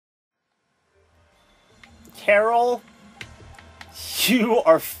Carol, you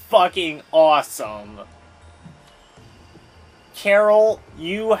are fucking awesome. Carol,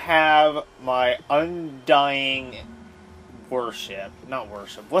 you have my undying worship. Not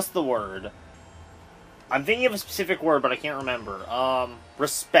worship. What's the word? I'm thinking of a specific word, but I can't remember.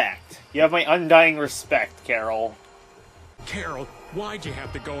 Respect. You have my undying respect, Carol. Carol, why'd you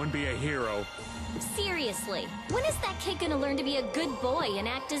have to go and be a hero? Seriously, when is that kid gonna learn to be a good boy and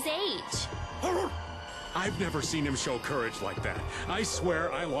act his age? I've never seen him show courage like that. I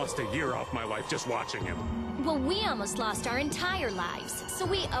swear I lost a year off my life just watching him. Well, we almost lost our entire lives, so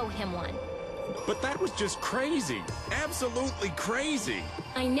we owe him one. But that was just crazy. Absolutely crazy.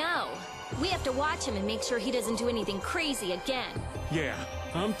 I know. We have to watch him and make sure he doesn't do anything crazy again. Yeah,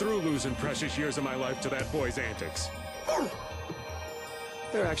 I'm through losing precious years of my life to that boy's antics.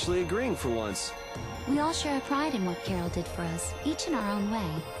 They're actually agreeing for once. We all share a pride in what Carol did for us, each in our own way.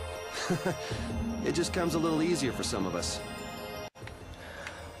 It just comes a little easier for some of us.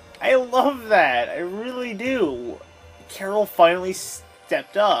 I love that. I really do. Carol finally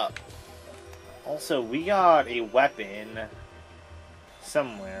stepped up. Also, we got a weapon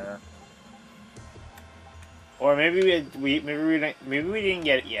somewhere. Or maybe we didn't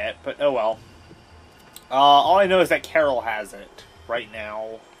get it yet, but oh well. All I know is that Carol has it right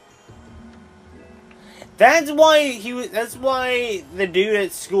now. That's why the dude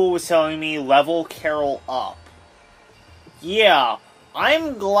at school was telling me level Carol up. Yeah,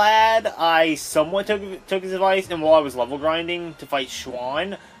 I'm glad I somewhat took his advice, and while I was level grinding to fight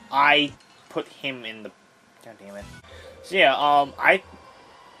Schwan, I put him in the... God damn it. So yeah,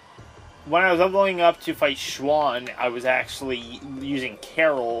 when I was leveling up to fight Schwan, I was actually using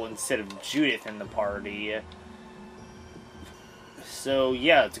Carol instead of Judith in the party. So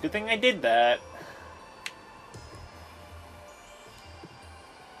yeah, it's a good thing I did that.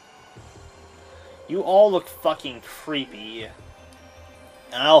 You all look fucking creepy. And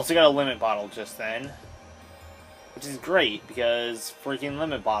I also got a limit bottle just then. Which is great, because freaking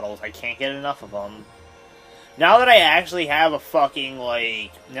limit bottles, I can't get enough of them. Now that I actually have a fucking,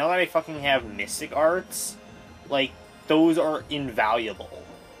 like... Now that I fucking have Mystic Arts, like, those are invaluable.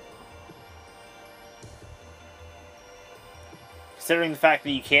 Considering the fact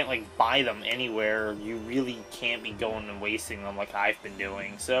that you can't, like, buy them anywhere, you really can't be going and wasting them like I've been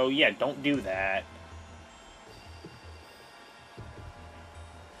doing. So, yeah, don't do that.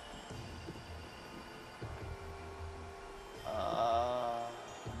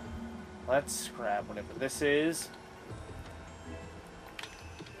 Let's scrap whatever this is.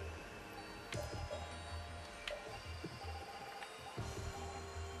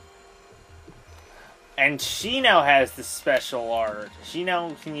 And she now has the special art. She now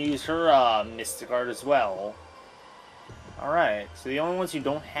can use her Mystic Art as well. Alright, so the only ones who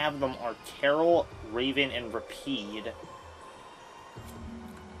don't have them are Carol, Raven, and Rapide.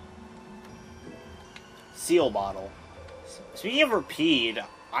 Seal Bottle. Speaking of Rapide,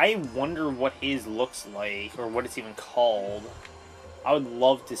 I wonder what his looks like, or what it's even called. I would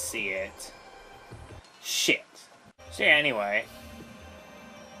love to see it. Shit. So yeah, anyway.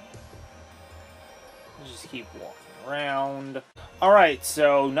 Let's just keep walking around. Alright,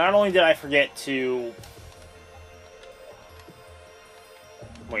 so not only did I forget to...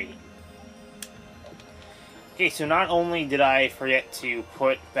 Wait. Okay, so not only did I forget to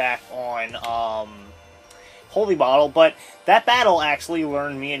put back on, Holy Bottle, but that battle actually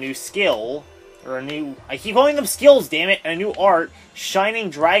learned me a new skill, or a new... I keep calling them skills, damn it! A new art, Shining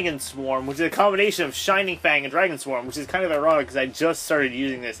Dragon Swarm, which is a combination of Shining Fang and Dragon Swarm, which is kind of ironic because I just started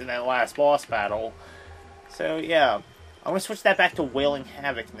using this in that last boss battle. So, yeah. I'm going to switch that back to Wailing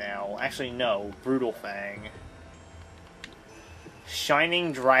Havoc now. Actually, no. Brutal Fang.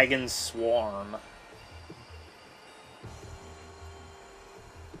 Shining Dragon Swarm.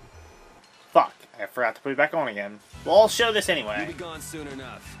 Fuck. I forgot to put it back on again. Well, I'll show this anyway. You'll be gone soon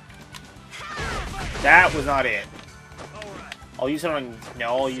enough. That was not it. I'll use it on...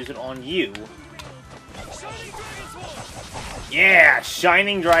 No, I'll use it on you. Yeah!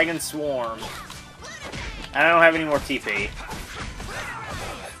 Shining Dragon Swarm. And I don't have any more TP.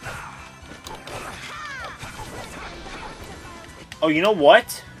 Oh, you know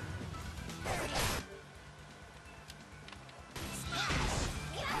what?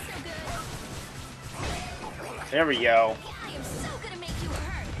 There we go.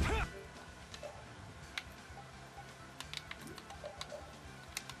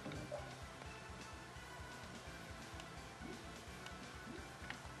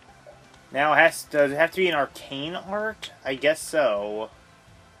 Now, does it have to be an arcane art? I guess so.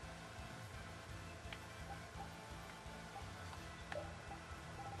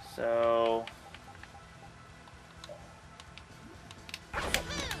 So...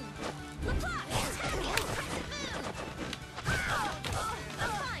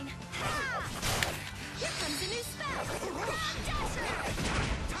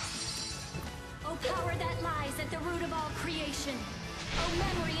 destruction. O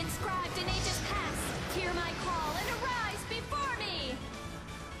memory inscribed in ages past, hear my call and arise before me!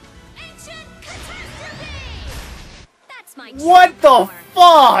 Ancient catastrophe! That's my What the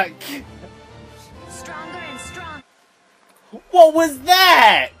fuck? Stronger and strong. What was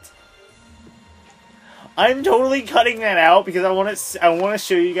that? I'm totally cutting that out because I want to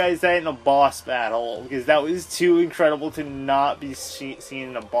show you guys that in a boss battle, because that was too incredible to not be seen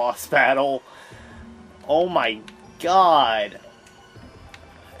in a boss battle. Oh my god.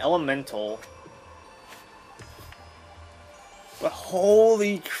 Elemental. But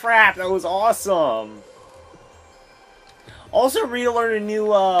holy crap, that was awesome. Also relearned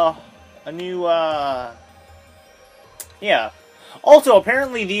yeah. Also,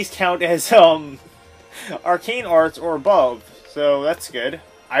 apparently these count as, arcane arts or above, so that's good.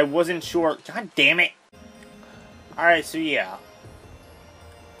 I wasn't sure. God damn it. Alright, so yeah.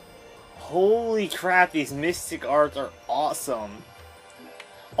 Holy crap, these mystic arts are awesome.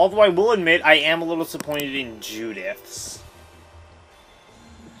 Although I will admit, I am a little disappointed in Judith's.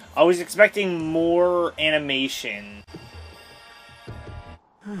 I was expecting more animation.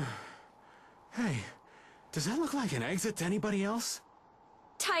 Hey, does that look like an exit to anybody else?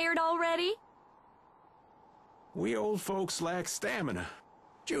 Tired already? We old folks lack stamina.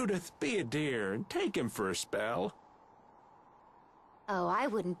 Judith, be a dear and take him for a spell. Oh, I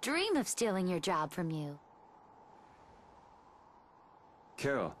wouldn't dream of stealing your job from you.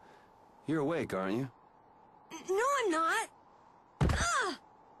 Carol, you're awake, aren't you? No, I'm not. Ugh.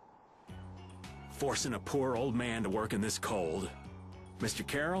 Forcing a poor old man to work in this cold. Mr.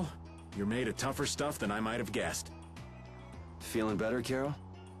 Carroll, you're made of tougher stuff than I might have guessed. Feeling better, Carol?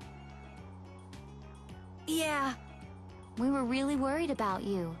 Yeah. We were really worried about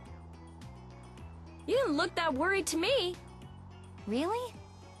you. You didn't look that worried to me. Really?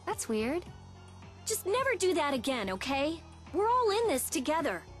 That's weird. Just never do that again, okay? We're all in this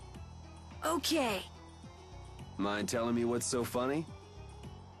together. Okay. Mind telling me what's so funny?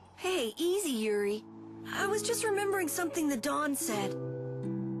 Hey, easy, Yuri. I was just remembering something the Dawn said.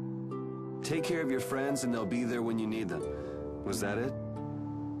 Take care of your friends and they'll be there when you need them. Was that it?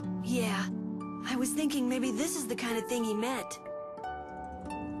 Yeah. I was thinking maybe this is the kind of thing he meant.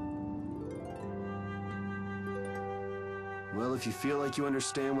 Well, if you feel like you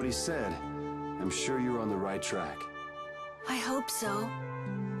understand what he said, I'm sure you're on the right track. I hope so.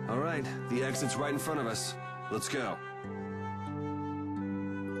 All right, the exit's right in front of us. Let's go.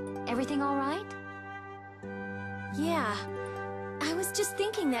 Everything all right? Yeah. I was just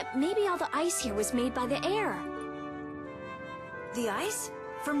thinking that maybe all the ice here was made by the air. The ice?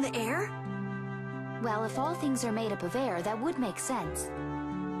 From the air? Well, if all things are made up of air, that would make sense.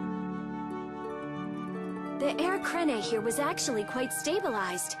 The air crene here was actually quite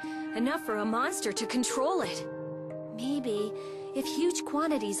stabilized, enough for a monster to control it. Maybe, if huge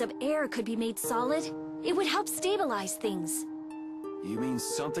quantities of air could be made solid, it would help stabilize things. You mean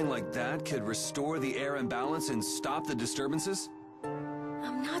something like that could restore the air imbalance and stop the disturbances?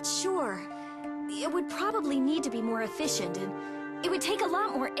 I'm not sure. It would probably need to be more efficient, and it would take a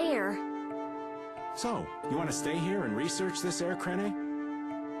lot more air. So, you want to stay here and research this air crane?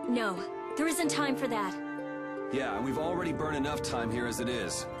 No, there isn't time for that. Yeah, and we've already burned enough time here as it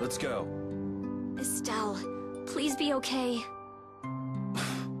is. Let's go. Estelle, please be okay.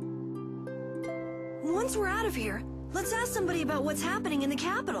 Once we're out of here, let's ask somebody about what's happening in the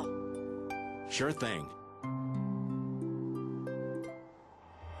capital. Sure thing.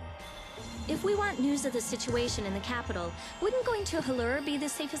 If we want news of the situation in the capital, wouldn't going to Halur be the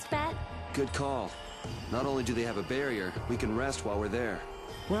safest bet? Good call. Not only do they have a barrier, we can rest while we're there.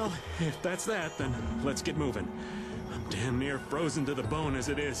 Well, if that's that, then let's get moving. I'm damn near frozen to the bone as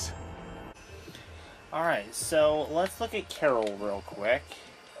it is. Alright, so let's look at Carol real quick.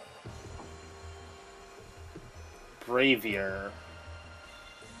 Bravier.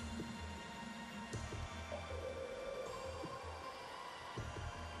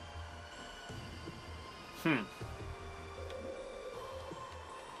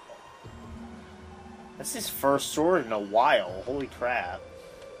 That's his first sword in a while. Holy crap.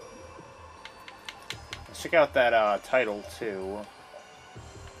 Let's check out that title too.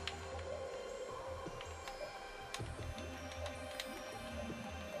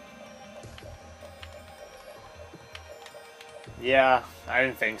 Yeah, I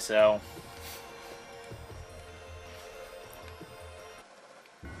didn't think so.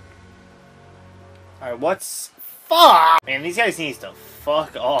 Alright, what's... Fuck! Man, these guys need to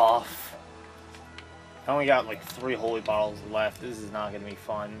fuck off. I only got like 3 holy bottles left. This is not gonna be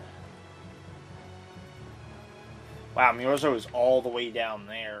fun. Wow, Myorzo is all the way down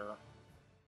there.